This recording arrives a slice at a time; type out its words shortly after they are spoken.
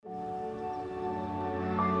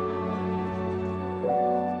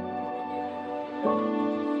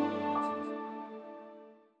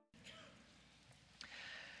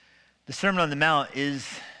Sermon on the Mount is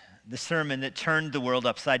the sermon that turned the world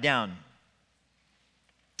upside down.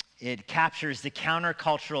 It captures the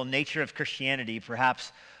countercultural nature of Christianity,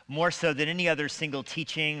 perhaps more so than any other single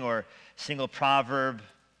teaching or single proverb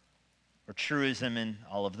or truism in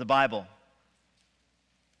all of the Bible.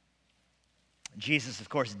 Jesus, of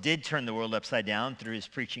course, did turn the world upside down through his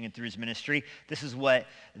preaching and through his ministry. This is what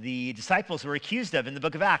the disciples were accused of in the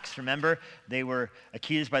book of Acts. Remember, they were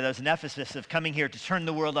accused by those in Ephesus of coming here to turn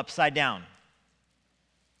the world upside down.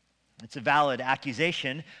 It's a valid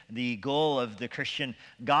accusation. The goal of the Christian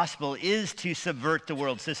gospel is to subvert the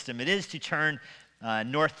world system. It is to turn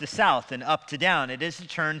north to south and up to down. It is to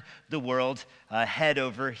turn the world head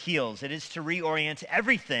over heels. It is to reorient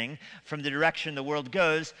everything from the direction the world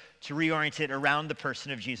goes to reorient it around the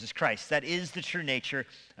person of Jesus Christ. That is the true nature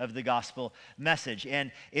of the gospel message.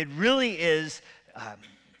 And it really is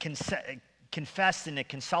confessed in a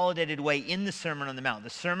consolidated way in the Sermon on the Mount.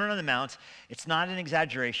 The Sermon on the Mount, it's not an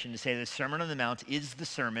exaggeration to say the Sermon on the Mount is the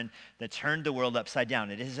sermon that turned the world upside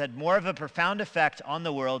down. It has had more of a profound effect on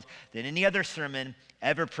the world than any other sermon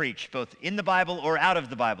ever preached, both in the Bible or out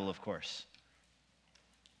of the Bible, of course.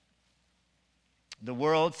 The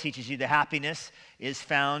world teaches you that happiness is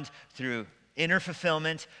found through inner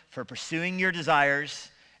fulfillment for pursuing your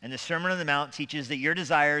desires. And the Sermon on the Mount teaches that your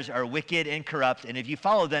desires are wicked and corrupt, and if you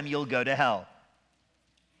follow them, you'll go to hell.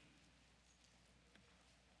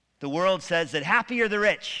 The world says that happy are the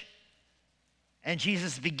rich. And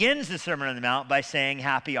Jesus begins the Sermon on the Mount by saying,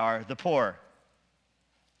 happy are the poor.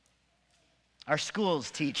 Our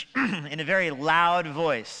schools teach in a very loud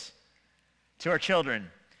voice to our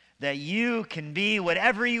children that you can be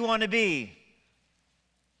whatever you want to be.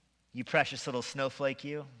 You precious little snowflake,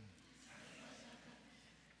 you.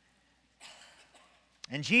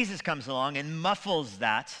 And Jesus comes along and muffles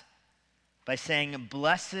that by saying,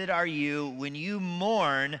 blessed are you when you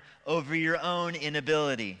mourn over your own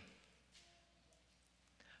inability.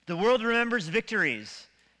 The world remembers victories.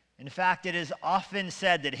 In fact, it is often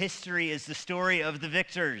said that history is the story of the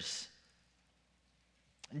victors.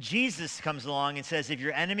 Jesus comes along and says, if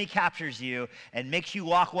your enemy captures you and makes you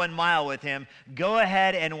walk 1 mile with him, go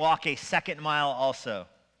ahead and walk a 2nd mile also.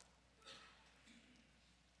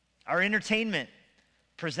 Our entertainment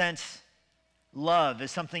presents love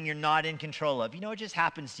as something you're not in control of. You know, it just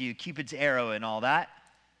happens to you, Cupid's arrow and all that.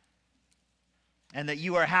 And that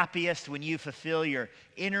you are happiest when you fulfill your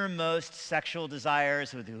innermost sexual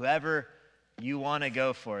desires with whoever you want to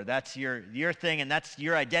go for. That's your thing, and that's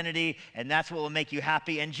your identity, and that's what will make you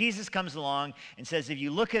happy. And Jesus comes along and says, if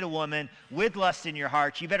you look at a woman with lust in your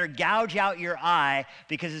heart, you better gouge out your eye,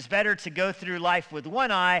 because it's better to go through life with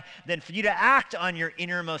one eye than for you to act on your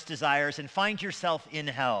innermost desires and find yourself in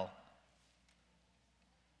hell.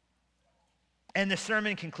 And the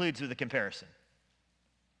sermon concludes with a comparison.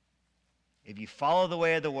 If you follow the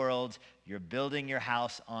way of the world, you're building your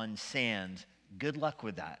house on sand. Good luck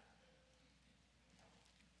with that.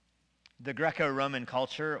 The Greco-Roman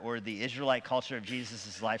culture or the Israelite culture of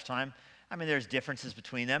Jesus' lifetime, I mean, there's differences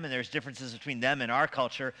between them, and there's differences between them and our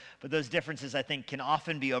culture, but those differences, I think, can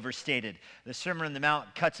often be overstated. The Sermon on the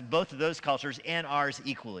Mount cuts both of those cultures and ours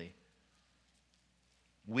equally.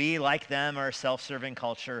 We, like them, are a self-serving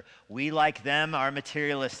culture. We, like them, are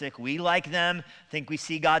materialistic. We, like them, think we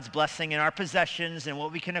see God's blessing in our possessions and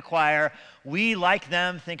what we can acquire. We, like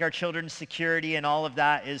them, think our children's security and all of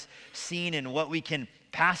that is seen in what we can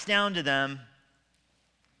pass down to them.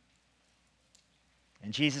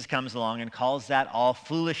 And Jesus comes along and calls that all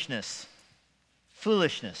foolishness.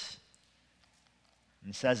 Foolishness.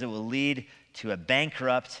 And says it will lead to a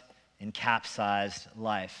bankrupt and capsized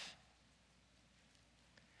life.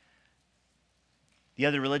 The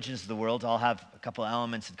other religions of the world all have a couple of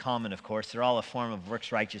elements in common, of course. They're all a form of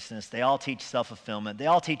works righteousness. They all teach self-fulfillment. They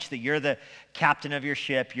all teach that you're the captain of your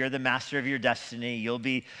ship. You're the master of your destiny. You'll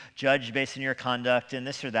be judged based on your conduct and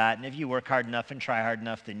this or that. And if you work hard enough and try hard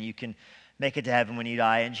enough, then you can make it to heaven when you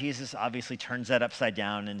die. And Jesus obviously turns that upside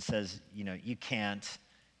down and says, you know, you can't.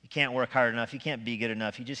 You can't work hard enough. You can't be good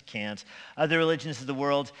enough. You just can't. Other religions of the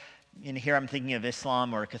world, and here I'm thinking of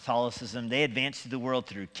Islam or Catholicism, they advance through the world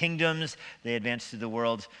through kingdoms. They advance through the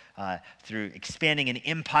world through expanding an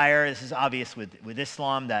empire. This is obvious with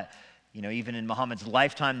Islam that, you know, even in Muhammad's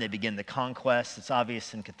lifetime, they begin the conquest. It's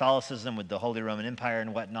obvious in Catholicism with the Holy Roman Empire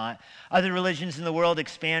and whatnot. Other religions in the world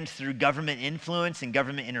expand through government influence and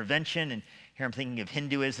government intervention. And here I'm thinking of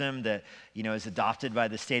Hinduism that, you know, is adopted by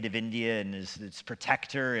the state of India and is its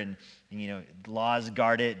protector, and you know, laws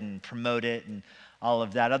guard it and promote it and all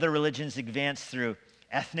of that. Other religions advance through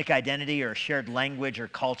ethnic identity or shared language or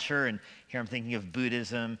culture, and here I'm thinking of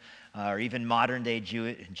Buddhism or even modern-day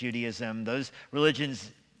Judaism. Those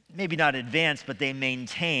religions maybe not advance, but they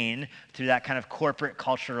maintain through that kind of corporate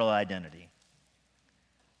cultural identity.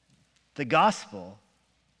 The gospel,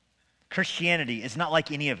 Christianity, is not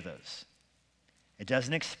like any of those. It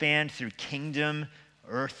doesn't expand through kingdom,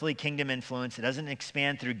 earthly kingdom influence. It doesn't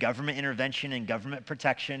expand through government intervention and government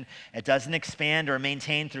protection. It doesn't expand or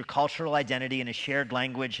maintain through cultural identity and a shared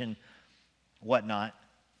language and whatnot.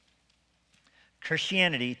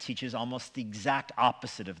 Christianity teaches almost the exact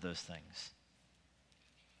opposite of those things.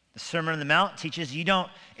 The Sermon on the Mount teaches you don't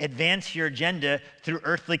advance your agenda through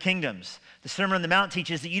earthly kingdoms. The Sermon on the Mount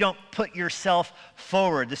teaches that you don't put yourself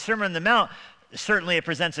forward. The Sermon on the Mount, certainly it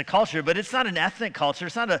presents a culture, but it's not an ethnic culture.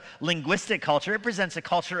 It's not a linguistic culture. It presents a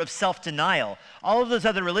culture of self-denial. All of those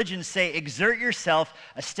other religions say exert yourself,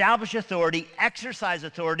 establish authority, exercise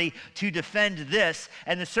authority to defend this.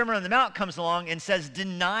 And the Sermon on the Mount comes along and says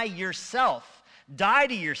deny yourself, die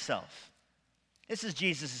to yourself. This is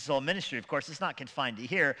Jesus' whole ministry. Of course, it's not confined to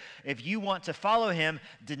here. If you want to follow him,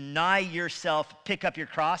 deny yourself, pick up your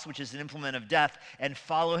cross, which is an implement of death, and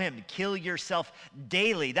follow him. Kill yourself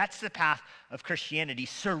daily. That's the path of Christianity.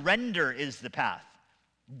 Surrender is the path.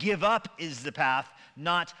 Give up is the path,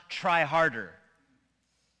 not try harder.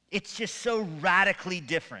 It's just so radically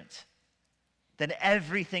different than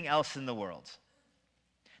everything else in the world.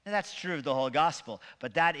 Now, that's true of the whole gospel,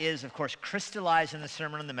 but that is, of course, crystallized in the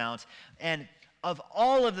Sermon on the Mount. And of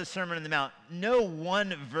all of the Sermon on the Mount, no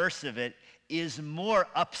one verse of it is more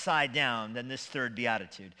upside down than this third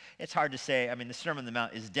beatitude. It's hard to say. I mean, the Sermon on the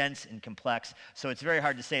Mount is dense and complex, so it's very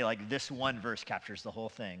hard to say, like, this one verse captures the whole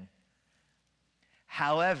thing.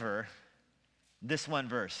 However, this one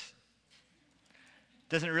verse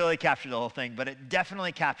doesn't really capture the whole thing, but it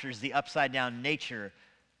definitely captures the upside-down nature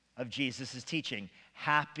of Jesus' teaching.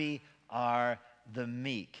 Happy are the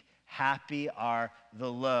meek. Happy are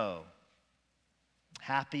the low.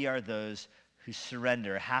 Happy are those who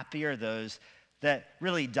surrender. Happy are those that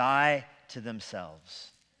really die to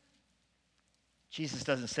themselves. Jesus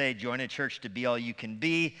doesn't say join a church to be all you can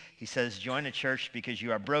be. He says join a church because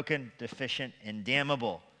you are broken, deficient, and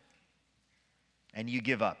damnable. And you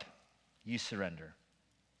give up. You surrender.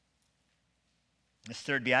 This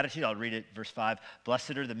third beatitude, I'll read it, verse 5.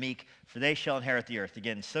 Blessed are the meek, for they shall inherit the earth.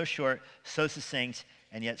 Again, so short, so succinct,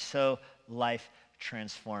 and yet so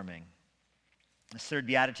life-transforming. This third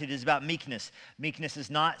beatitude is about meekness. Meekness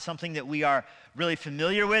is not something that we are really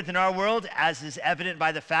familiar with in our world, as is evident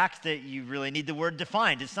by the fact that you really need the word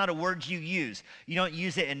defined. It's not a word you use. You don't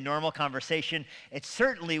use it in normal conversation. It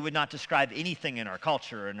certainly would not describe anything in our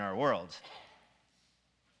culture or in our world.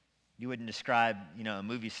 You wouldn't describe, a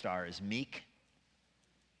movie star as meek.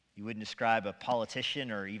 You wouldn't describe a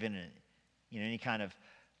politician or even any kind of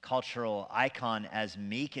cultural icon as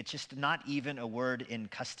meek. It's just not even a word in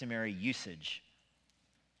customary usage.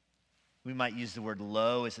 We might use the word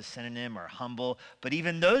low as a synonym or humble, but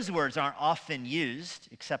even those words aren't often used,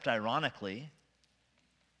 except ironically.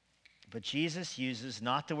 But Jesus uses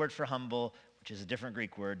not the word for humble, which is a different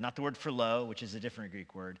Greek word, not the word for low, which is a different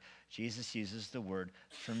Greek word. Jesus uses the word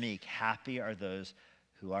for meek. Happy are those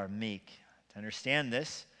who are meek. To understand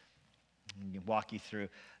this, I'm going to walk you through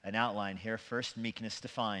an outline here. First, meekness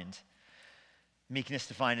defined. Meekness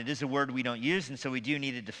defined. It is a word we don't use, and so we do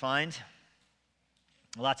need it defined.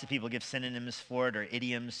 Lots of people give synonyms for it or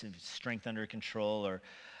idioms, strength under control or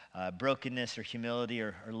brokenness or humility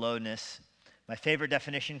or lowness. My favorite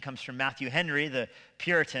definition comes from Matthew Henry, the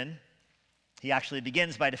Puritan. He actually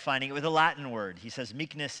begins by defining it with a Latin word. He says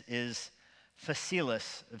meekness is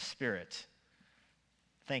facilis of spirit.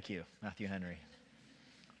 Thank you, Matthew Henry.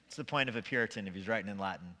 What's the point of a Puritan if he's writing in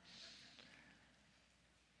Latin?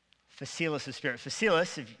 Facilis of spirit.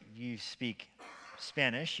 Facilis, if you speak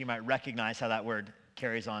Spanish, you might recognize how that word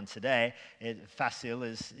carries on today. Facile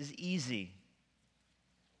is easy.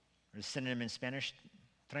 There's a synonym in Spanish,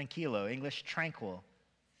 tranquilo. English, tranquil.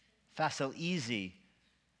 Facile, easy.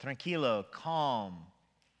 Tranquilo, calm,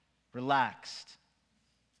 relaxed.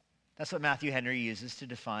 That's what Matthew Henry uses to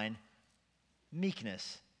define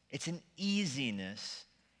meekness. It's an easiness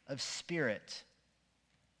of spirit.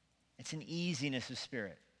 It's an easiness of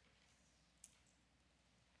spirit.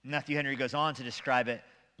 Matthew Henry goes on to describe it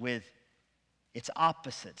with its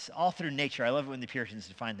opposites. All through nature, I love it when the Puritans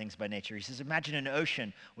define things by nature. He says, imagine an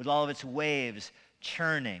ocean with all of its waves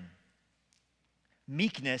churning.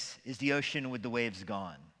 Meekness is the ocean with the waves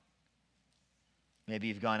gone. Maybe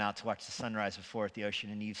you've gone out to watch the sunrise before at the ocean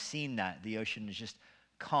and you've seen that. The ocean is just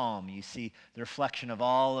calm. You see the reflection of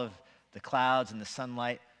all of the clouds and the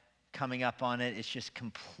sunlight coming up on it. It's just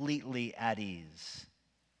completely at ease.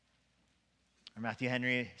 Or Matthew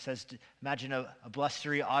Henry says, imagine a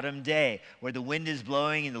blustery autumn day where the wind is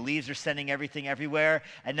blowing and the leaves are sending everything everywhere.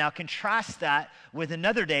 And now contrast that with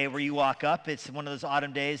another day where you walk up. It's one of those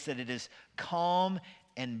autumn days that it is calm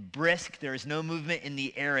and brisk. There is no movement in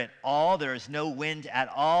the air at all. There is no wind at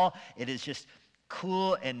all. It is just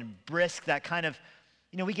cool and brisk. That kind of,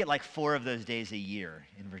 we get like 4 of those days a year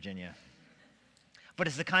in Virginia. But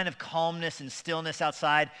it's the kind of calmness and stillness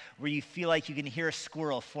outside where you feel like you can hear a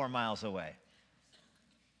squirrel 4 miles away.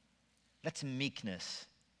 That's meekness,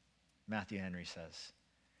 Matthew Henry says.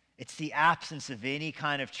 It's the absence of any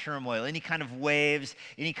kind of turmoil, any kind of waves,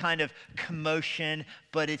 any kind of commotion,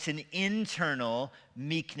 but it's an internal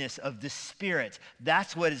meekness of the Spirit.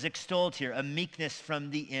 That's what is extolled here, a meekness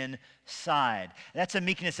from the inside. That's a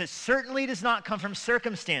meekness that certainly does not come from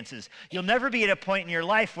circumstances. You'll never be at a point in your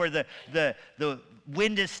life where the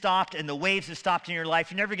wind is stopped and the waves have stopped in your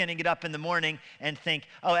life. You're never going to get up in the morning and think,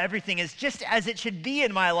 oh, everything is just as it should be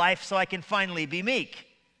in my life so I can finally be meek.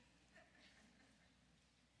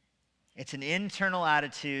 It's an internal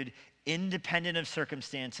attitude, independent of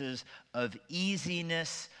circumstances, of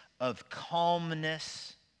easiness, of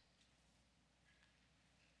calmness.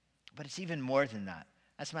 But it's even more than that.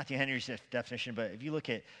 That's Matthew Henry's definition, but if you look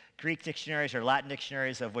at Greek dictionaries or Latin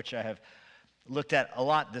dictionaries, of which I have looked at a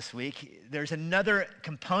lot this week, there's another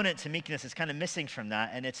component to meekness that's kind of missing from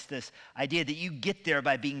that, and it's this idea that you get there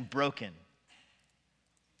by being broken.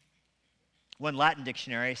 One Latin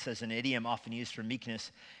dictionary says an idiom often used for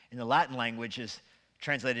meekness in the Latin language is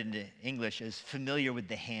translated into English as familiar with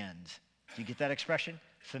the hand. Do you get that expression?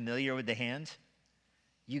 Familiar with the hand?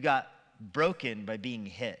 You got broken by being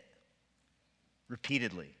hit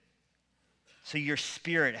repeatedly. So your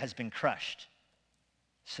spirit has been crushed.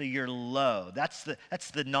 So you're low. That's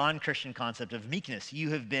the non-Christian concept of meekness.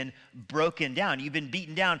 You have been broken down. You've been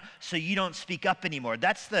beaten down so you don't speak up anymore.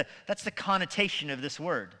 That's the connotation of this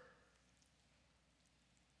word.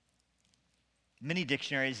 Many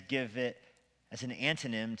dictionaries give it as an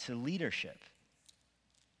antonym to leadership.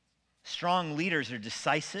 Strong leaders are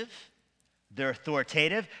decisive. They're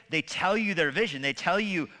authoritative. They tell you their vision. They tell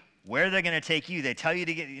you where they're going to take you. They tell you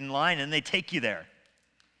to get in line, and they take you there.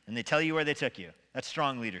 And they tell you where they took you. That's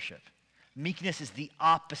strong leadership. Meekness is the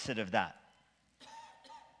opposite of that.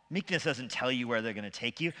 Meekness doesn't tell you where they're going to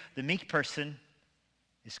take you. The meek person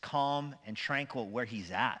is calm and tranquil where he's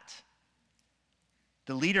at.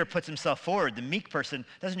 The leader puts himself forward. The meek person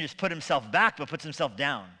doesn't just put himself back, but puts himself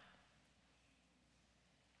down.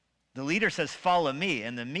 The leader says, follow me,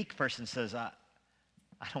 and the meek person says, I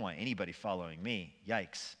don't want anybody following me.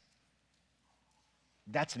 Yikes.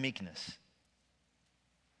 That's meekness.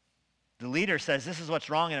 The leader says, this is what's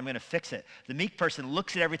wrong, and I'm going to fix it. The meek person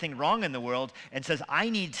looks at everything wrong in the world and says, I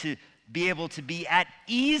need to be able to be at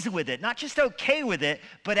ease with it. Not just okay with it,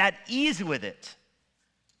 but at ease with it.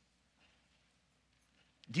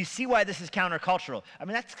 Do you see why this is countercultural? I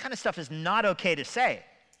mean, that kind of stuff is not okay to say.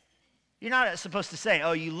 You're not supposed to say,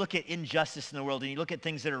 oh, you look at injustice in the world and you look at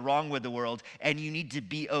things that are wrong with the world and you need to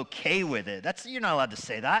be okay with it. You're not allowed to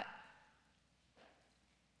say that.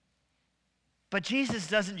 But Jesus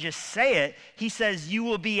doesn't just say it. He says you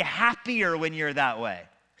will be happier when you're that way.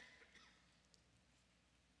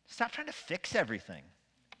 Stop trying to fix everything.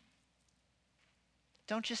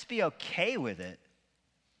 Don't just be okay with it.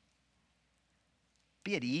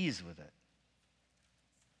 Be at ease with it.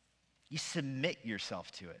 You submit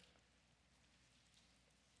yourself to it.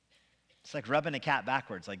 It's like rubbing a cat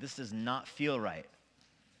backwards. Like, this does not feel right.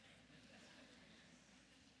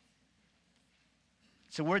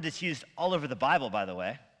 It's a word that's used all over the Bible, by the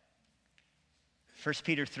way. 1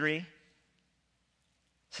 Peter 3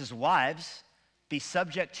 says, wives, be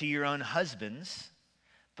subject to your own husbands.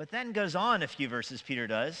 But then goes on a few verses, Peter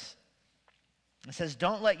does. It says,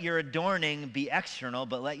 don't let your adorning be external,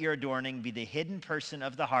 but let your adorning be the hidden person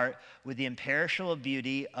of the heart with the imperishable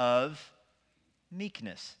beauty of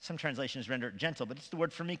meekness. Some translations render it gentle, but it's the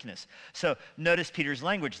word for meekness. So notice Peter's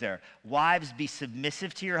language there. Wives, be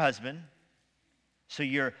submissive to your husband. So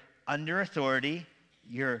you're under authority.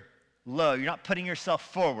 You're low. You're not putting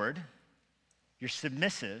yourself forward. You're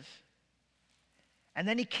submissive. And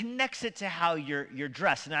then he connects it to how you're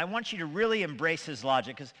dressed. And I want you to really embrace his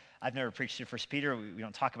logic, because I've never preached through 1 Peter. We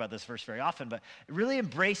don't talk about this verse very often, but really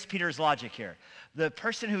embrace Peter's logic here. The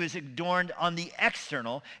person who is adorned on the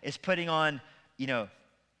external is putting on,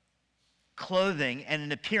 clothing and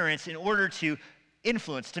an appearance in order to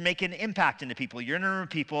influence, to make an impact into people. You're in a room of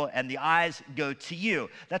people, and the eyes go to you.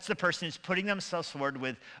 That's the person who's putting themselves forward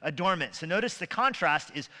with adornment. So notice the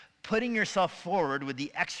contrast is putting yourself forward with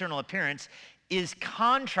the external appearance is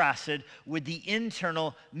contrasted with the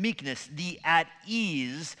internal meekness, the at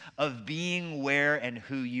ease of being where and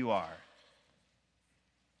who you are.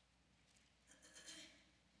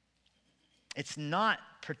 It's not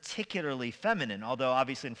particularly feminine, although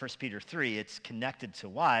obviously in 1 Peter 3, it's connected to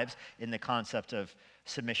wives in the concept of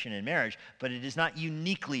submission in marriage, but it is not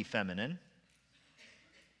uniquely feminine.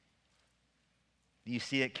 You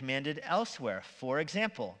see it commanded elsewhere. For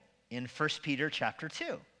example, in 1 Peter chapter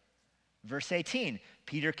 2, verse 18,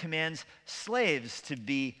 Peter commands slaves to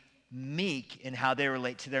be meek in how they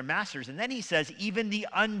relate to their masters. And then he says, even the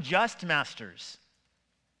unjust masters.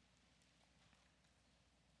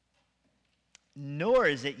 Nor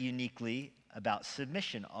is it uniquely about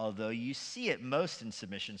submission, although you see it most in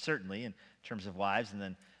submission, certainly in terms of wives, and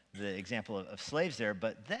then the example of slaves there.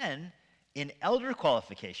 But then in elder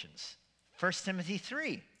qualifications, 1 Timothy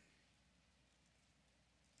 3,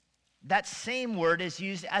 that same word is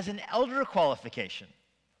used as an elder qualification.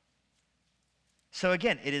 So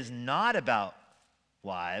again, it is not about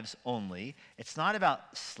wives only. It's not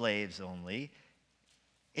about slaves only.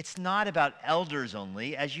 It's not about elders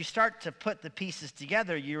only. As you start to put the pieces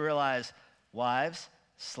together, you realize wives,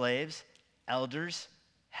 slaves, elders,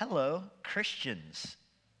 hello, Christians.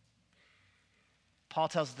 Paul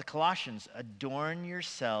tells the Colossians, adorn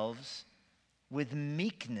yourselves with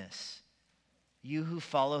meekness, you who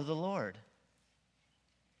follow the Lord.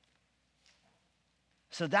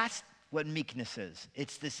 So that's what meekness is.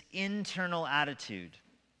 It's this internal attitude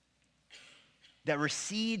that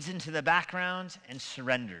recedes into the background and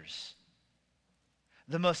surrenders.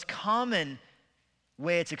 The most common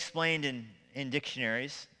way it's explained in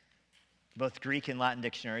dictionaries, both Greek and Latin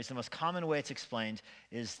dictionaries, the most common way it's explained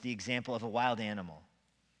is the example of a wild animal.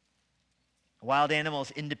 A wild animal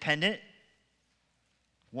is independent.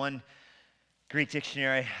 One Greek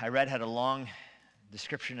dictionary I read had a long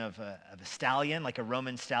description of a stallion, like a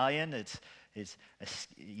Roman stallion. It's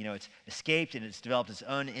escaped and it's developed its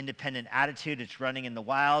own independent attitude. It's running in the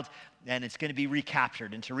wild and it's going to be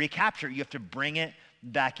recaptured. And to recapture it, you have to bring it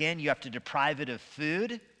back in. You have to deprive it of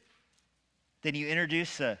food. Then you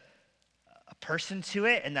introduce a person to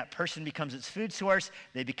it, and that person becomes its food source.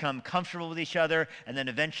 They become comfortable with each other, and then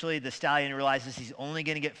eventually the stallion realizes he's only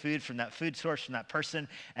going to get food from that food source, from that person.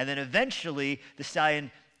 And then eventually the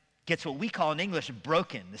stallion gets what we call in English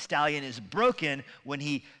broken. The stallion is broken when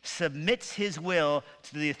he submits his will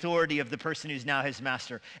to the authority of the person who's now his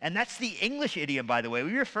master. And that's the English idiom, by the way.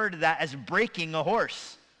 We refer to that as breaking a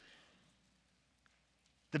horse.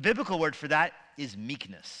 The biblical word for that is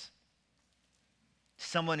meekness.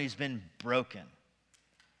 Someone who's been broken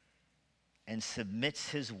and submits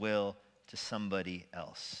his will to somebody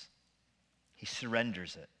else. He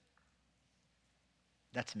surrenders it.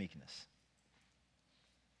 That's meekness.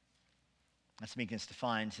 That's meekness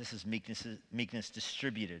defined. This is meekness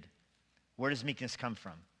distributed. Where does meekness come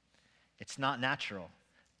from? It's not natural.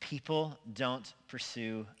 People don't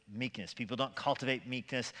pursue meekness. People don't cultivate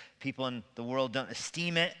meekness. People in the world don't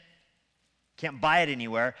esteem it. Can't buy it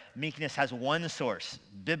anywhere. Meekness has one source.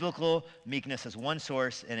 Biblical meekness has one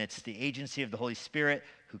source, and it's the agency of the Holy Spirit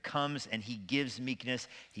who comes and he gives meekness.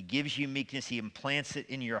 He gives you meekness. He implants it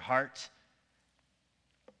in your heart.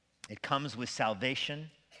 It comes with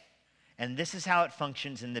salvation. And this is how it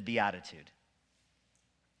functions in the Beatitude.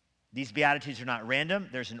 These Beatitudes are not random.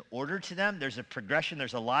 There's an order to them. There's a progression.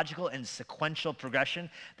 There's a logical and sequential progression.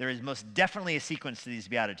 There is most definitely a sequence to these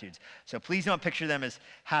Beatitudes. So please don't picture them as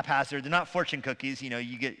haphazard. They're not fortune cookies. You know,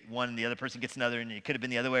 you get one and the other person gets another, and it could have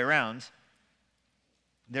been the other way around.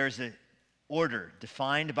 There's an order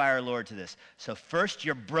defined by our Lord to this. So first,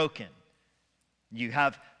 you're broken. You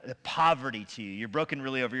have the poverty to you. You're broken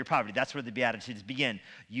really over your poverty. That's where the Beatitudes begin.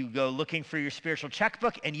 You go looking for your spiritual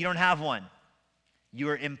checkbook, and you don't have one. You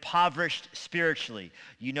are impoverished spiritually.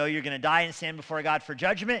 You know you're going to die and stand before God for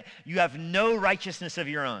judgment. You have no righteousness of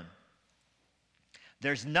your own.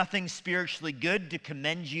 There's nothing spiritually good to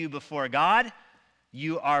commend you before God.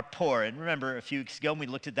 You are poor. And remember, a few weeks ago when we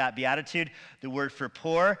looked at that beatitude, the word for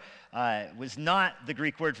poor was not the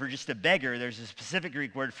Greek word for just a beggar. There's a specific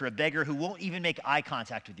Greek word for a beggar who won't even make eye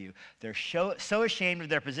contact with you. They're so ashamed of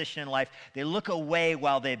their position in life, they look away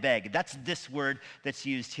while they beg. That's this word that's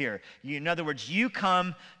used here. In other words, you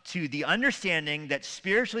come to the understanding that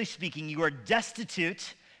spiritually speaking, you are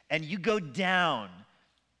destitute and you go down.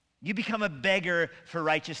 You become a beggar for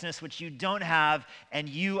righteousness, which you don't have, and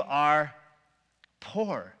you are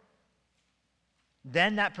poor.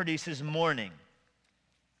 Then that produces mourning.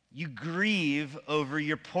 You grieve over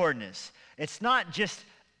your poorness. It's not just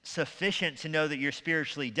sufficient to know that you're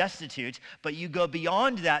spiritually destitute, but you go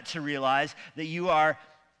beyond that to realize that you are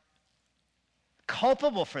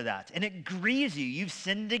culpable for that, and it grieves you. You've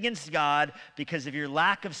sinned against God because of your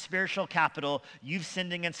lack of spiritual capital. You've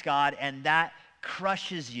sinned against God, and that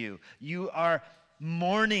crushes you. You are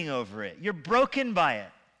mourning over it. You're broken by it.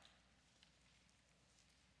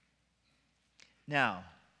 Now,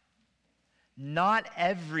 not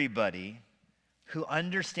everybody who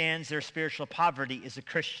understands their spiritual poverty is a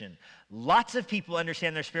Christian. Lots of people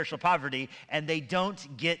understand their spiritual poverty and they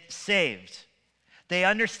don't get saved. They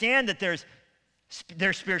understand that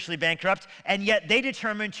they're spiritually bankrupt, and yet they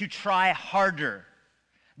determine to try harder.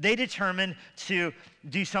 They determine to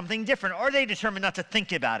do something different, or they determine not to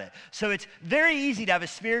think about it. So it's very easy to have a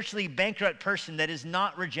spiritually bankrupt person that is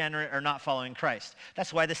not regenerate or not following Christ.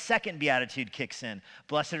 That's why the second beatitude kicks in.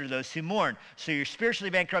 Blessed are those who mourn. So you're spiritually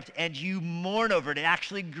bankrupt and you mourn over it. It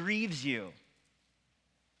actually grieves you.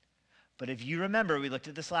 But if you remember, we looked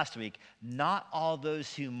at this last week, not all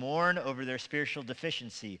those who mourn over their spiritual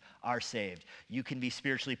deficiency are saved. You can be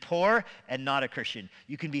spiritually poor and not a Christian.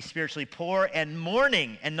 You can be spiritually poor and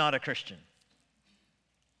mourning and not a Christian.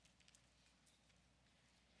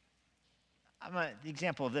 The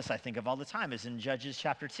example of this I think of all the time is in Judges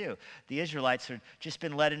chapter 2. The Israelites had just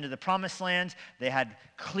been led into the promised land. They had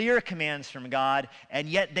clear commands from God, and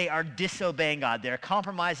yet they are disobeying God. They're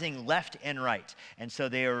compromising left and right. And so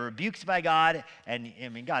they are rebuked by God, and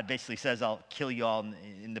God basically says, I'll kill you all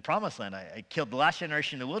in the promised land. I killed the last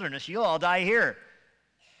generation in the wilderness. You'll all die here.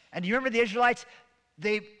 And do you remember the Israelites?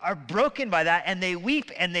 They are broken by that, and they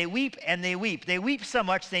weep, and they weep, and they weep. They weep so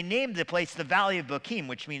much, they named the place the Valley of Bokim,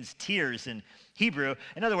 which means tears in Hebrew.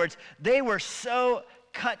 In other words, they were so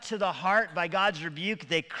cut to the heart by God's rebuke,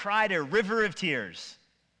 they cried a river of tears.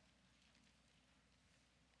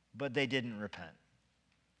 But they didn't repent.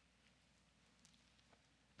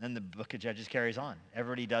 Then the book of Judges carries on.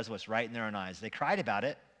 Everybody does what's right in their own eyes. They cried about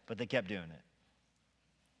it, but they kept doing it.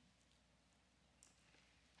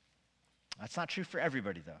 That's not true for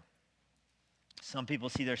everybody, though. Some people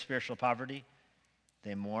see their spiritual poverty,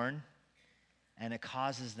 they mourn, and it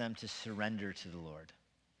causes them to surrender to the Lord.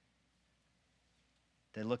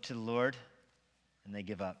 They look to the Lord, and they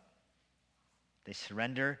give up. They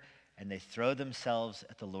surrender, and they throw themselves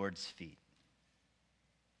at the Lord's feet.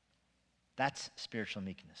 That's spiritual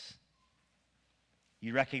meekness.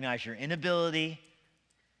 You recognize your inability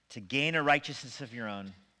to gain a righteousness of your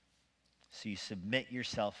own, so you submit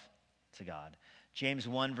yourself to God. James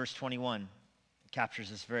 1 verse 21 captures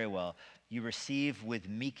this very well. You receive with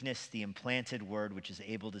meekness the implanted word which is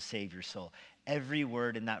able to save your soul. Every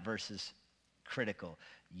word in that verse is critical.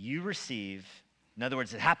 You receive, in other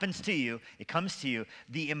words, it happens to you, it comes to you,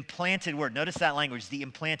 the implanted word. Notice that language, the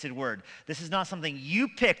implanted word. This is not something you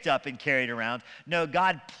picked up and carried around. No,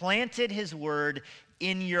 God planted his word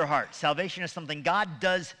in your heart. Salvation is something God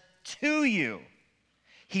does to you.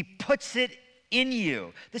 He puts it in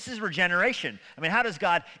you. This is regeneration. I mean, how does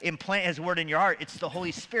God implant his word in your heart? It's the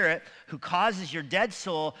Holy Spirit who causes your dead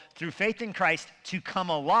soul through faith in Christ to come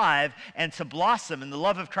alive and to blossom and the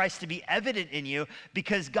love of Christ to be evident in you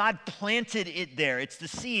because God planted it there. It's the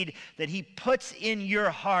seed that he puts in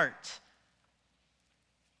your heart.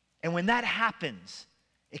 And when that happens,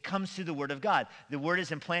 it comes through the word of God. The word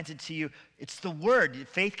is implanted to you. It's the word.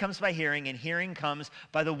 Faith comes by hearing, and hearing comes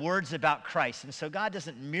by the words about Christ. And so God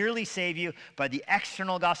doesn't merely save you by the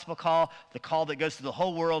external gospel call, the call that goes to the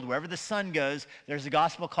whole world. Wherever the sun goes, there's a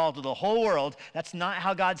gospel call to the whole world. That's not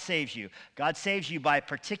how God saves you. God saves you by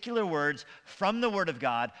particular words from the word of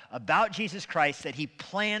God about Jesus Christ that he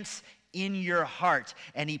plants in your heart.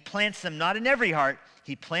 And he plants them not in every heart.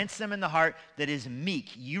 He plants them in the heart that is meek.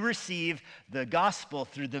 You receive the gospel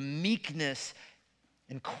through the meekness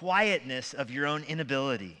and quietness of your own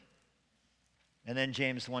inability. And then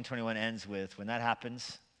James 1:21 ends with, when that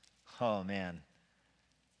happens, oh man,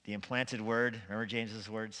 the implanted word, remember James's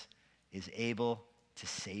words, is able to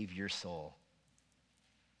save your soul.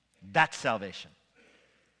 That's salvation.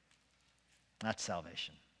 That's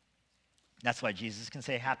salvation. That's why Jesus can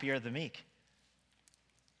say, happy are the meek.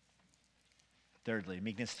 Thirdly,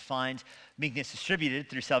 meekness defined, meekness distributed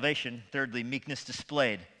through salvation. Thirdly, meekness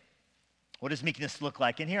displayed. What does meekness look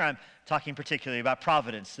like? And here I'm talking particularly about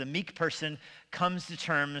providence. The meek person comes to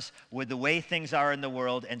terms with the way things are in the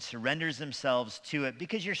world and surrenders themselves to it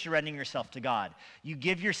because you're surrendering yourself to God. You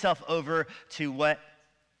give yourself over to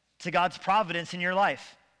God's providence in your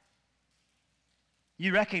life.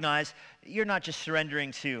 You recognize you're not just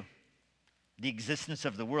surrendering to the existence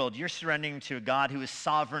of the world. You're surrendering to a God who is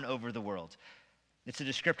sovereign over the world. It's a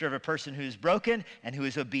descriptor of a person who is broken and who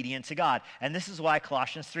is obedient to God. And this is why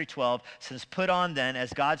Colossians 3:12 says, put on then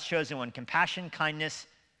as God's chosen one, compassion, kindness,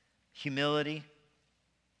 humility,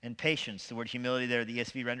 And patience, the word humility there, the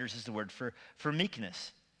ESV renders is the word for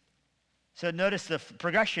meekness. So notice the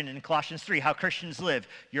progression in Colossians 3, how Christians live.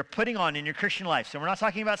 You're putting on in your Christian life. So we're not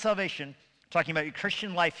talking about salvation. We're talking about your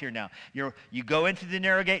Christian life here now. You go in through the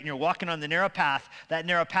narrow gate and you're walking on the narrow path. That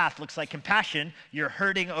narrow path looks like compassion. You're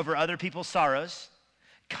hurting over other people's sorrows.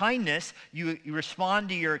 Kindness, you respond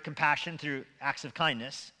to your compassion through acts of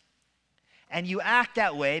kindness. And you act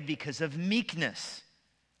that way because of meekness.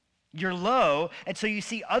 You're low, and so you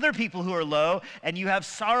see other people who are low, and you have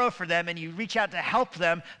sorrow for them, and you reach out to help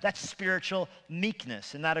them. That's spiritual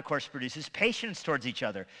meekness, and that, of course, produces patience towards each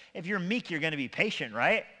other. If you're meek, you're going to be patient,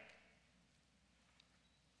 right?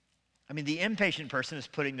 I mean, the impatient person is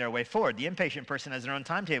putting their way forward. The impatient person has their own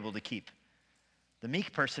timetable to keep. The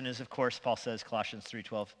meek person is, of course, Paul says, Colossians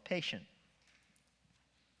 3:12, patient.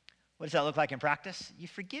 What does that look like in practice? You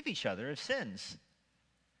forgive each other of sins.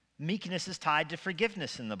 Meekness is tied to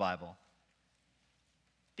forgiveness in the Bible.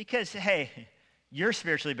 Because, hey, you're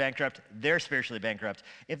spiritually bankrupt, they're spiritually bankrupt.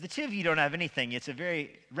 If the two of you don't have anything,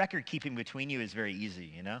 record keeping between you is very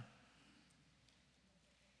easy, you know?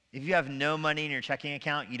 If you have no money in your checking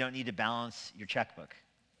account, you don't need to balance your checkbook.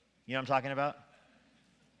 You know what I'm talking about?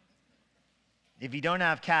 If you don't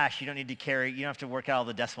have cash, you don't have to work out all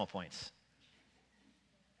the decimal points.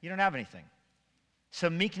 You don't have anything.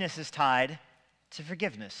 So meekness is tied to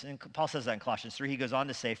forgiveness. And Paul says that in Colossians 3. He goes on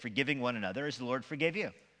to say, forgiving one another as the Lord forgave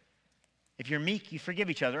you. If you're meek, you forgive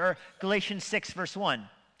each other. Or Galatians 6, verse 1.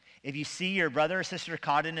 If you see your brother or sister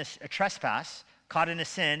caught in a trespass, caught in a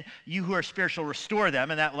sin, you who are spiritual, restore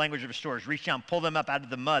them. And that language of restore is reach down, pull them up out of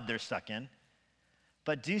the mud they're stuck in.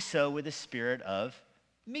 But do so with a spirit of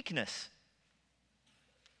meekness.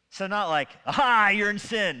 So not like, aha, you're in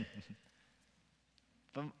sin.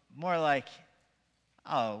 But more like,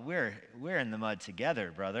 oh, we're in the mud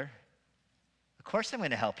together, brother. Of course I'm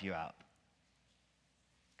going to help you out.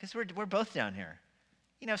 Because we're both down here.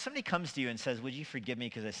 You know, if somebody comes to you and says, would you forgive me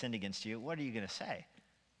because I sinned against you, what are you going to say?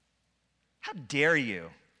 How dare you?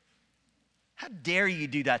 How dare you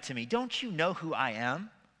do that to me? Don't you know who I am?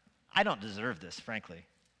 I don't deserve this, frankly.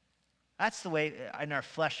 That's the way in our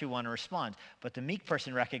flesh we want to respond. But the meek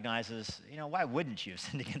person recognizes, you know, why wouldn't you have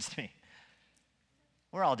sinned against me?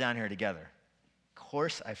 We're all down here together. Of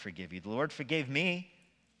course I forgive you. The Lord forgave me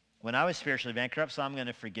when I was spiritually bankrupt, so I'm going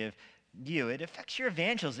to forgive you. It affects your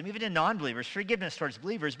evangelism, even in non-believers, forgiveness towards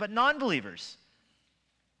believers, but non-believers.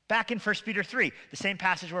 Back in 1 Peter 3, the same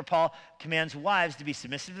passage where Paul commands wives to be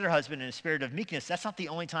submissive to their husband in a spirit of meekness, that's not the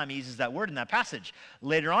only time he uses that word in that passage.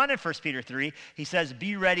 Later on in 1 Peter 3, he says,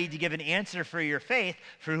 be ready to give an answer for your faith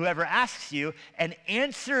for whoever asks you, and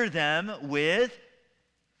answer them with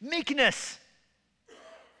meekness.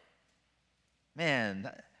 Man,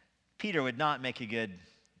 Peter would not make a good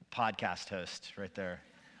podcast host right there.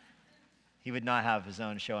 He would not have his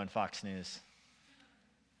own show on Fox News.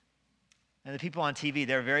 And the people on TV,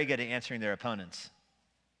 they're very good at answering their opponents.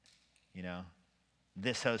 You know,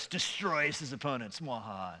 this host destroys his opponents.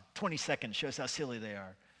 Mwaha. 20 seconds shows how silly they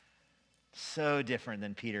are. So different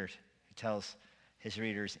than Peter, who tells his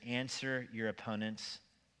readers, answer your opponents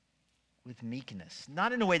with meekness.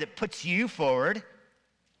 Not in a way that puts you forward,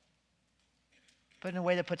 but in a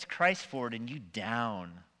way that puts Christ forward and you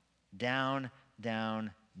down, down,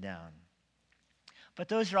 down, down. But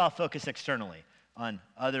those are all focused externally on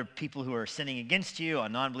other people who are sinning against you,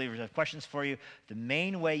 on non-believers who have questions for you. The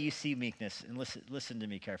main way you see meekness, and listen to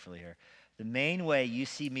me carefully here, the main way you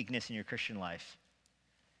see meekness in your Christian life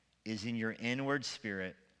is in your inward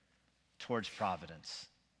spirit towards providence,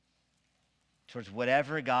 towards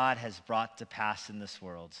whatever God has brought to pass in this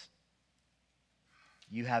world.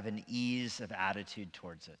 You have an ease of attitude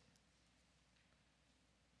towards it.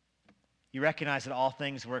 You recognize that all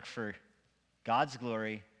things work for God's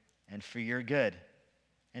glory and for your good.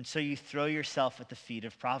 And so you throw yourself at the feet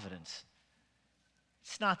of providence.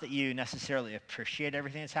 It's not that you necessarily appreciate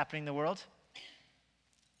everything that's happening in the world,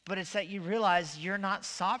 but it's that you realize you're not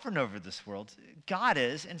sovereign over this world. God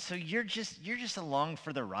is, and so you're just along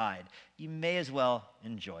for the ride. You may as well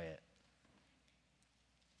enjoy it.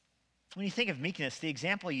 When you think of meekness, the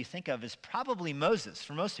example you think of is probably Moses.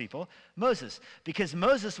 For most people, Moses. Because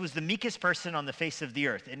Moses was the meekest person on the face of the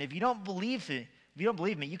earth. And if you don't believe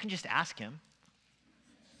me, you can just ask him.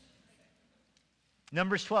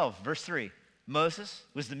 Numbers 12, verse 3. Moses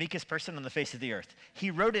was the meekest person on the face of the earth.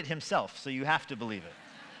 He wrote it himself, so you have to believe it.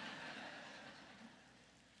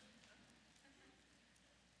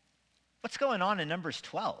 What's going on in Numbers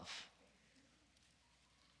 12?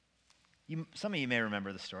 Some of you may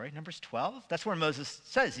remember the story. Numbers 12, that's where Moses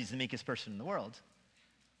says he's the meekest person in the world.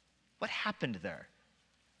 What happened there?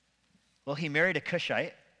 Well, he married a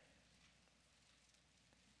Cushite.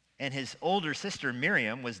 And his older sister,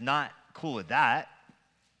 Miriam, was not cool with that.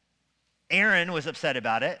 Aaron was upset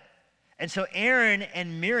about it. And so Aaron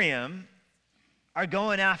and Miriam are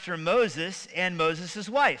going after Moses and Moses'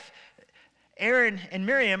 wife. Aaron and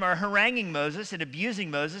Miriam are haranguing Moses and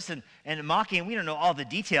abusing Moses and mocking. We don't know all the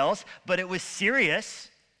details, but it was serious.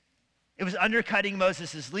 It was undercutting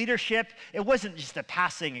Moses' leadership. It wasn't just a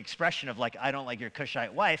passing expression of like, I don't like your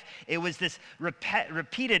Cushite wife. It was this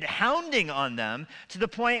repeated hounding on them to the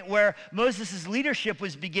point where Moses' leadership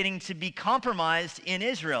was beginning to be compromised in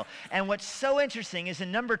Israel. And what's so interesting is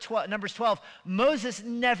in Numbers 12, Moses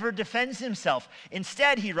never defends himself.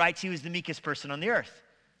 Instead, he writes he was the meekest person on the earth.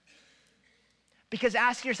 Because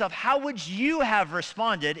ask yourself, how would you have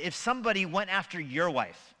responded if somebody went after your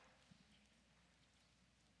wife?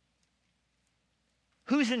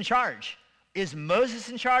 Who's in charge? Is Moses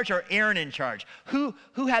in charge or Aaron in charge? Who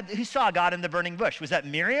saw God in the burning bush? Was that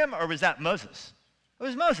Miriam or was that Moses? It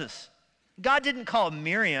was Moses. God didn't call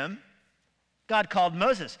Miriam. God called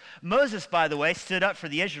Moses. Moses, by the way, stood up for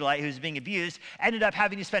the Israelite who was being abused, ended up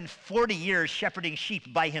having to spend 40 years shepherding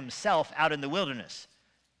sheep by himself out in the wilderness.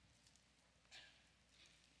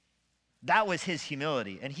 That was his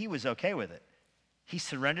humility, and he was okay with it. He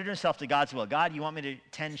surrendered himself to God's will. God, you want me to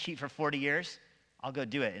tend sheep for 40 years? I'll go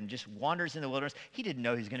do it. And just wanders in the wilderness. He didn't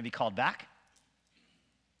know he was going to be called back.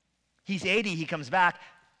 He's 80, he comes back.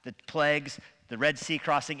 The plagues, the Red Sea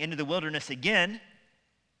crossing into the wilderness again.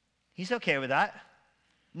 He's okay with that.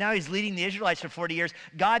 Now he's leading the Israelites for 40 years.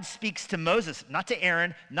 God speaks to Moses, not to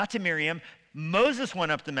Aaron, not to Miriam. Moses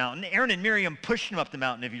went up the mountain. Aaron and Miriam pushed him up the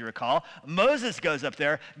mountain, if you recall. Moses goes up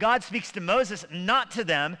there. God speaks to Moses, not to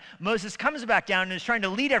them. Moses comes back down and is trying to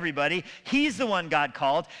lead everybody. He's the one God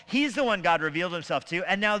called. He's the one God revealed himself to.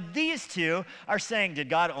 And now these two are saying, did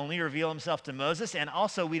God only reveal himself to Moses? And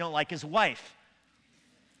also, we don't like his wife.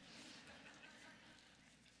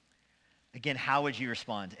 Again, how would you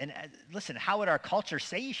respond? And listen, how would our culture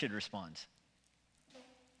say you should respond?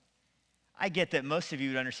 I get that most of you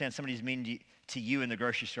would understand somebody's mean to you in the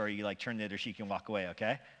grocery store, you like turn the other cheek and walk away,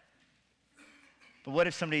 okay? But what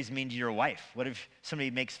if somebody's mean to your wife? What if somebody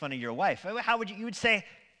makes fun of your wife? How would you would say,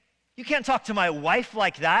 you can't talk to my wife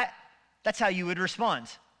like that. That's how you would respond,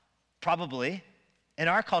 probably. And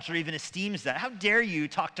our culture even esteems that. How dare you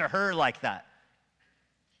talk to her like that?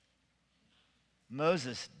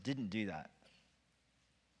 Moses didn't do that.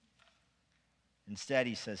 Instead,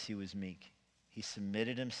 he says he was meek. He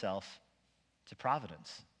submitted himself to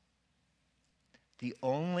providence. The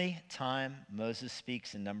only time Moses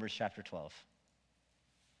speaks in Numbers chapter 12,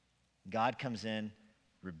 God comes in,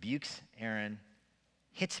 rebukes Aaron,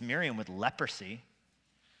 hits Miriam with leprosy.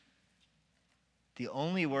 The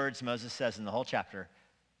only words Moses says in the whole chapter,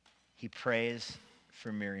 he prays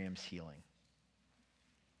for Miriam's healing.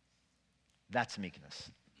 That's meekness.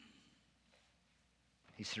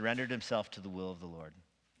 He surrendered himself to the will of the Lord.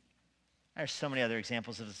 There's so many other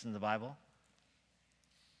examples of this in the Bible.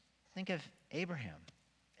 Think of Abraham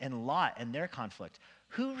and Lot and their conflict.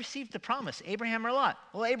 Who received the promise, Abraham or Lot?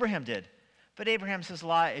 Well, Abraham did. But Abraham says,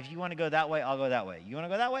 Lot, if you want to go that way, I'll go that way. You want to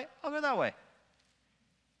go that way? I'll go that way.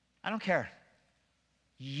 I don't care.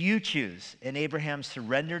 You choose. And Abraham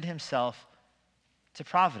surrendered himself to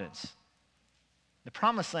providence. The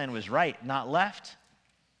promised land was right, not left.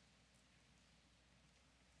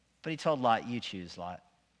 But he told Lot, you choose, Lot.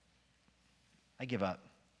 I give up.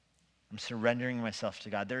 I'm surrendering myself to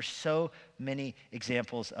God. There are so many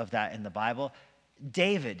examples of that in the Bible.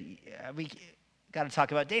 David, we got to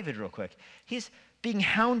talk about David real quick. He's being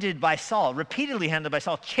hounded by Saul, repeatedly hounded by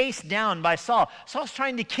Saul, chased down by Saul. Saul's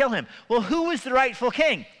trying to kill him. Well, who was the rightful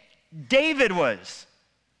king? David was.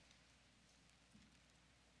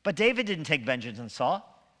 But David didn't take vengeance on Saul.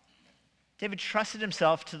 David trusted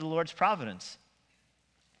himself to the Lord's providence.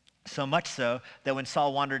 So much so that when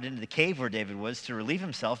Saul wandered into the cave where David was to relieve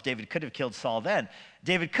himself, David could have killed Saul then.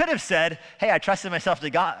 David could have said, hey, I trusted myself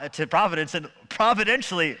to God, to providence, and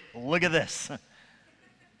providentially, look at this.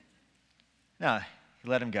 No, he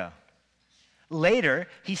let him go. Later,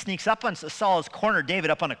 he sneaks up on Saul's corner,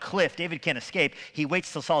 David up on a cliff. David can't escape. He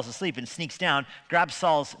waits till Saul's asleep and sneaks down, grabs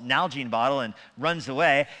Saul's Nalgene bottle and runs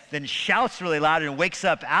away, then shouts really loud and wakes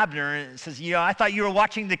up Abner and says, I thought you were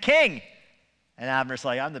watching the king. And Abner's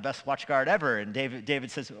like, I'm the best watch guard ever. And David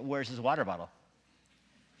says, where's his water bottle?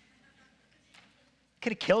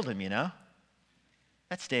 Could have killed him,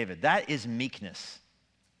 That's David. That is meekness.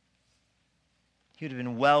 He would have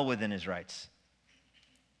been well within his rights.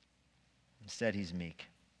 Instead, he's meek.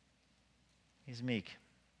 He's meek.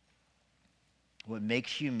 What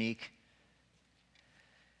makes you meek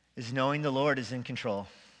is knowing the Lord is in control.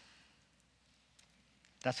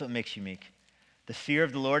 That's what makes you meek. The fear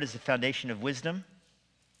of the Lord is the foundation of wisdom.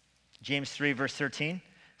 James 3, verse 13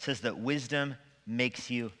 says that wisdom makes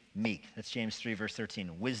you meek. That's James 3, verse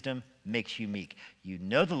 13. Wisdom makes you meek. You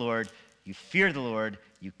know the Lord, you fear the Lord,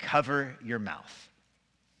 you cover your mouth.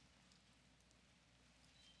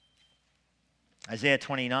 Isaiah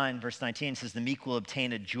 29, verse 19 says, the meek will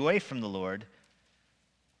obtain a joy from the Lord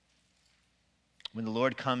when the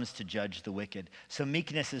Lord comes to judge the wicked. So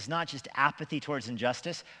meekness is not just apathy towards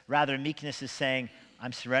injustice. Rather, meekness is saying,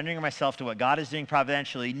 I'm surrendering myself to what God is doing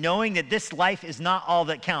providentially, knowing that this life is not all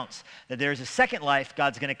that counts, that there's a second life.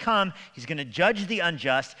 God's going to come. He's going to judge the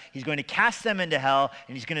unjust. He's going to cast them into hell,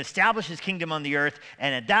 and he's going to establish his kingdom on the earth.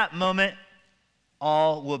 And at that moment,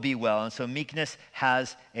 all will be well. And so meekness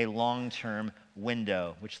has a long-term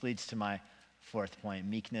window, which leads to my fourth point.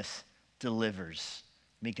 Meekness delivers.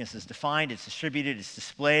 Meekness is defined, it's distributed, it's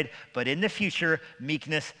displayed, but in the future,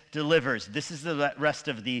 meekness delivers. This is the rest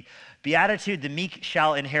of the beatitude. The meek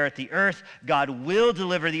shall inherit the earth. God will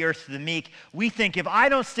deliver the earth to the meek. We think, if I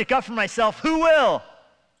don't stick up for myself, who will?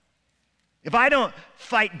 If I don't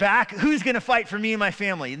fight back, who's going to fight for me and my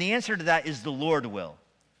family? And the answer to that is the Lord will.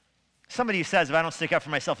 Somebody who says, if I don't stick up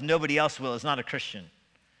for myself, nobody else will, is not a Christian.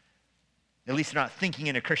 At least they're not thinking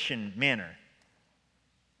in a Christian manner.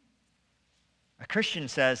 A Christian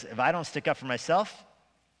says, if I don't stick up for myself,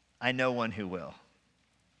 I know one who will,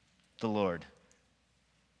 the Lord.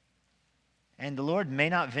 And the Lord may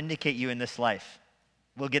not vindicate you in this life.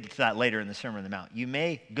 We'll get to that later in the Sermon on the Mount. You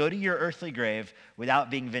may go to your earthly grave without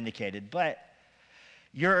being vindicated, but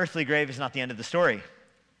your earthly grave is not the end of the story.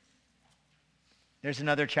 There's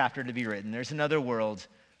another chapter to be written. There's another world.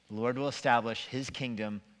 The Lord will establish his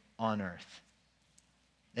kingdom on earth.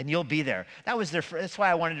 And you'll be there. That's why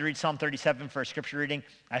I wanted to read Psalm 37 for a scripture reading.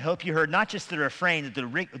 I hope you heard not just the refrain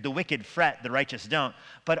that the wicked fret, the righteous don't,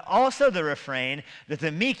 but also the refrain that the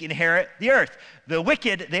meek inherit the earth. The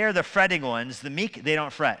wicked, they are the fretting ones. The meek, they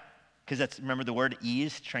don't fret. Because remember the word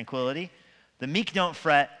ease, tranquility? The meek don't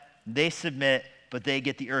fret, they submit, but they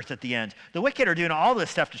get the earth at the end. The wicked are doing all this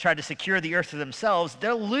stuff to try to secure the earth for themselves.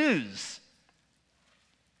 They'll lose.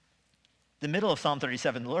 The middle of Psalm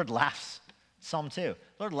 37, the Lord laughs. Psalm 2, the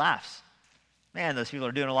Lord laughs. Man, those people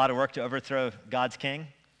are doing a lot of work to overthrow God's king.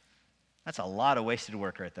 That's a lot of wasted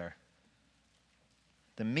work right there.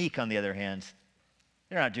 The meek, on the other hand,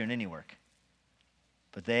 they're not doing any work.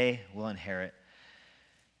 But they will inherit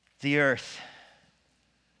the earth.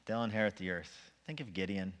 They'll inherit the earth. Think of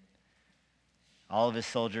Gideon. All of his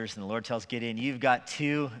soldiers, and the Lord tells Gideon, you've got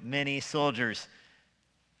too many soldiers.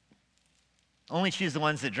 Only choose the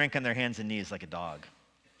ones that drink on their hands and knees like a dog.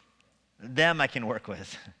 Them I can work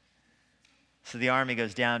with. So the army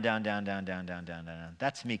goes down, down, down, down, down, down, down, down.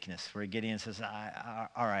 That's meekness, where Gideon says,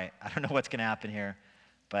 all right, I don't know what's going to happen here,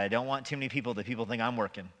 but I don't want too many people that people think I'm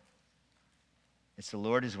working. It's the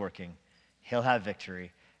Lord who's working. He'll have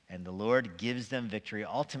victory, and the Lord gives them victory,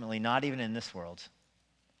 ultimately not even in this world,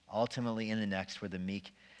 ultimately in the next, where the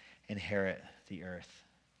meek inherit the earth.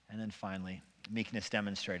 And then finally, meekness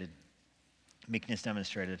demonstrated. Meekness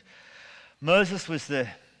demonstrated. Moses was the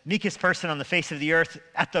meekest person on the face of the earth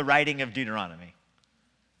at the writing of Deuteronomy.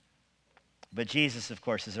 But Jesus, of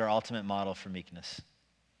course, is our ultimate model for meekness.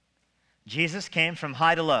 Jesus came from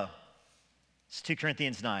high to low. It's 2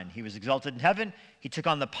 Corinthians 9. He was exalted in heaven. He took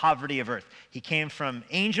on the poverty of earth. He came from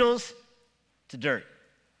angels to dirt.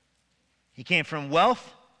 He came from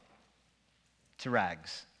wealth to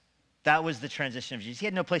rags. That was the transition of Jesus. He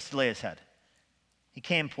had no place to lay his head. He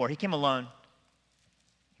came poor. He came alone.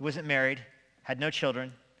 He wasn't married, had no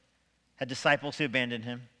children, had disciples who abandoned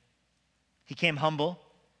him. He came humble.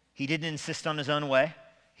 He didn't insist on his own way.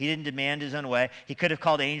 He didn't demand his own way. He could have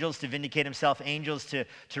called angels to vindicate himself, angels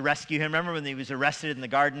to rescue him. Remember when he was arrested in the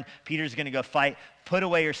garden? Peter's going to go fight. Put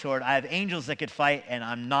away your sword. I have angels that could fight, and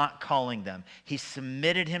I'm not calling them. He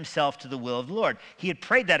submitted himself to the will of the Lord. He had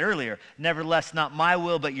prayed that earlier. Nevertheless, not my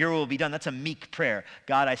will, but your will be done. That's a meek prayer.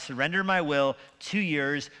 God, I surrender my will to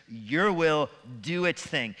yours. Your will, do its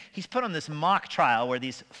thing. He's put on this mock trial where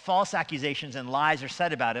these false accusations and lies are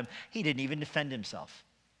said about him. He didn't even defend himself.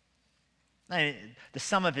 The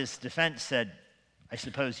sum of his defense said, I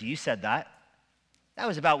suppose you said that. That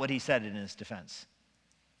was about what he said in his defense.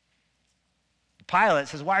 Pilate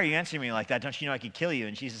says, why are you answering me like that? Don't you know I could kill you?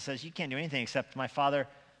 And Jesus says, you can't do anything except my Father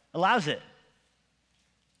allows it.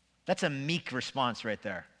 That's a meek response right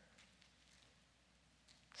there.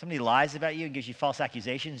 Somebody lies about you and gives you false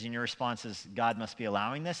accusations, and your response is, God must be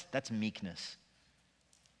allowing this. That's meekness.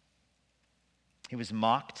 He was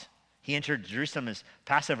mocked. He entered Jerusalem as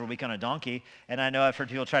Passover week on a donkey, and I know I've heard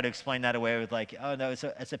people try to explain that away with like, oh no,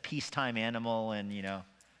 it's a peacetime animal and,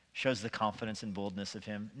 shows the confidence and boldness of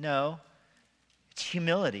him. No, It's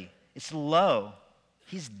humility. It's low.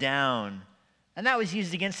 He's down. And that was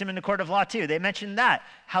used against him in the court of law too. They mentioned that,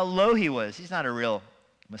 how low he was. He's not a real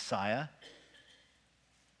Messiah.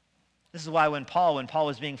 This is why when Paul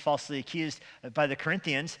was being falsely accused by the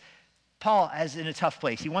Corinthians, Paul is in a tough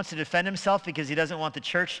place. He wants to defend himself because he doesn't want the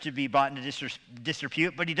church to be brought into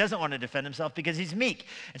disrepute, but he doesn't want to defend himself because he's meek.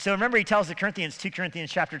 And so remember, he tells the Corinthians, 2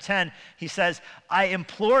 Corinthians chapter 10, he says, I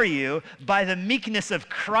implore you, by the meekness of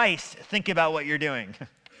Christ, think about what you're doing.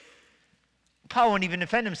 Paul won't even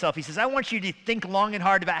defend himself. He says, I want you to think long and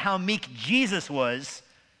hard about how meek Jesus was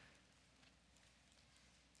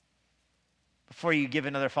before you give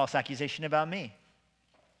another false accusation about me.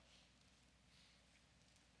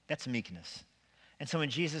 That's meekness. And so when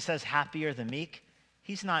Jesus says, happy are the meek,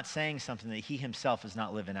 he's not saying something that he himself is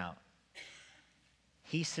not living out.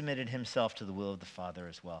 He submitted himself to the will of the Father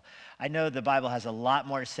as well. I know the Bible has a lot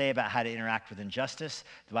more to say about how to interact with injustice.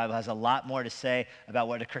 The Bible has a lot more to say about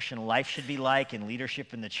what a Christian life should be like and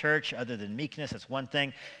leadership in the church other than meekness. That's one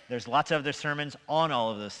thing. There's lots of other sermons on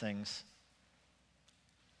all of those things.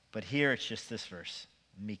 But here it's just this verse,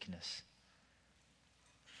 meekness.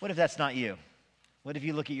 What if that's not you? What if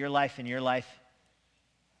you look at your life and your life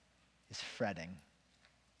is fretting?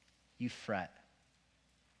 You fret.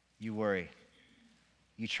 You worry.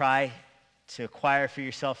 You try to acquire for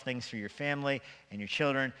yourself things for your family and your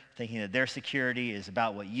children, thinking that their security is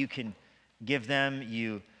about what you can give them.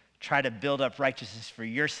 You try to build up righteousness for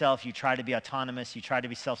yourself. You try to be autonomous. You try to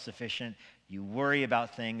be self-sufficient. You worry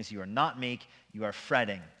about things. You are not meek. You are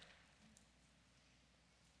fretting.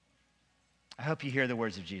 I hope you hear the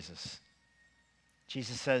words of Jesus.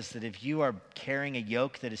 Jesus says that if you are carrying a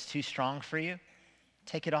yoke that is too strong for you,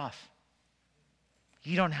 take it off.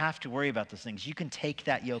 You don't have to worry about those things. You can take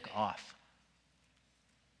that yoke off.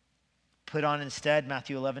 Put on instead,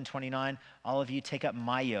 Matthew 11:29, all of you take up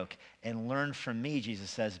my yoke and learn from me, Jesus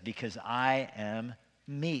says, because I am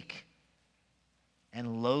meek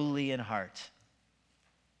and lowly in heart.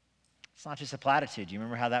 It's not just a platitude. Do you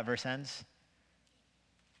remember how that verse ends?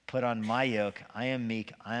 Put on my yoke. I am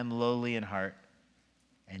meek. I am lowly in heart.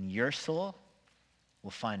 And your soul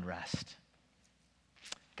will find rest.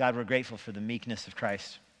 God, we're grateful for the meekness of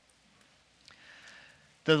Christ.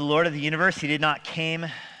 Though the Lord of the universe, he did not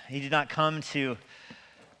come to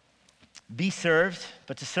be served,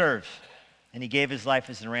 but to serve. And he gave his life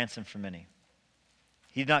as a ransom for many.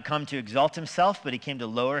 He did not come to exalt himself, but he came to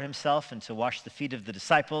lower himself and to wash the feet of the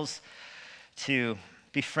disciples, to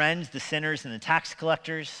befriend the sinners and the tax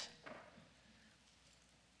collectors.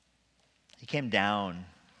 He came down.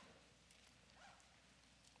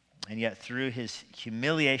 And yet through his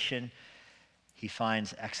humiliation, he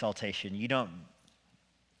finds exaltation. You don't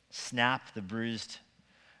snap the bruised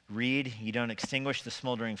reed. You don't extinguish the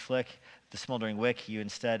smoldering wick. You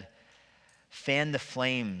instead fan the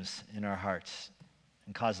flames in our hearts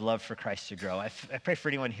and cause love for Christ to grow. I pray for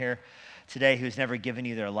anyone here today who's never given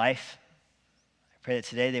you their life. I pray that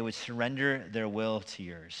today they would surrender their will to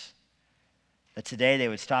yours. That today they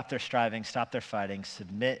would stop their striving, stop their fighting,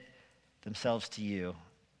 submit themselves to you,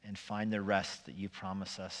 and find the rest that you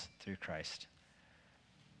promise us through Christ.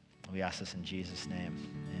 We ask this in Jesus' name.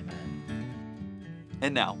 Amen.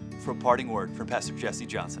 And now, for a parting word from Pastor Jesse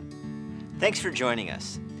Johnson. Thanks for joining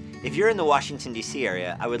us. If you're in the Washington, D.C.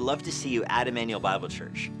 area, I would love to see you at Emmanuel Bible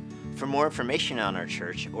Church. For more information on our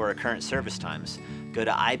church or our current service times, go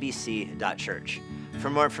to ibc.church. For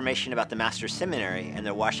more information about the Master's Seminary and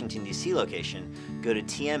their Washington, D.C. location, go to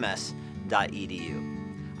tms.edu.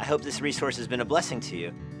 I hope this resource has been a blessing to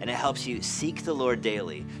you, and it helps you seek the Lord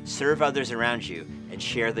daily, serve others around you, and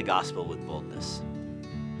share the gospel with boldness.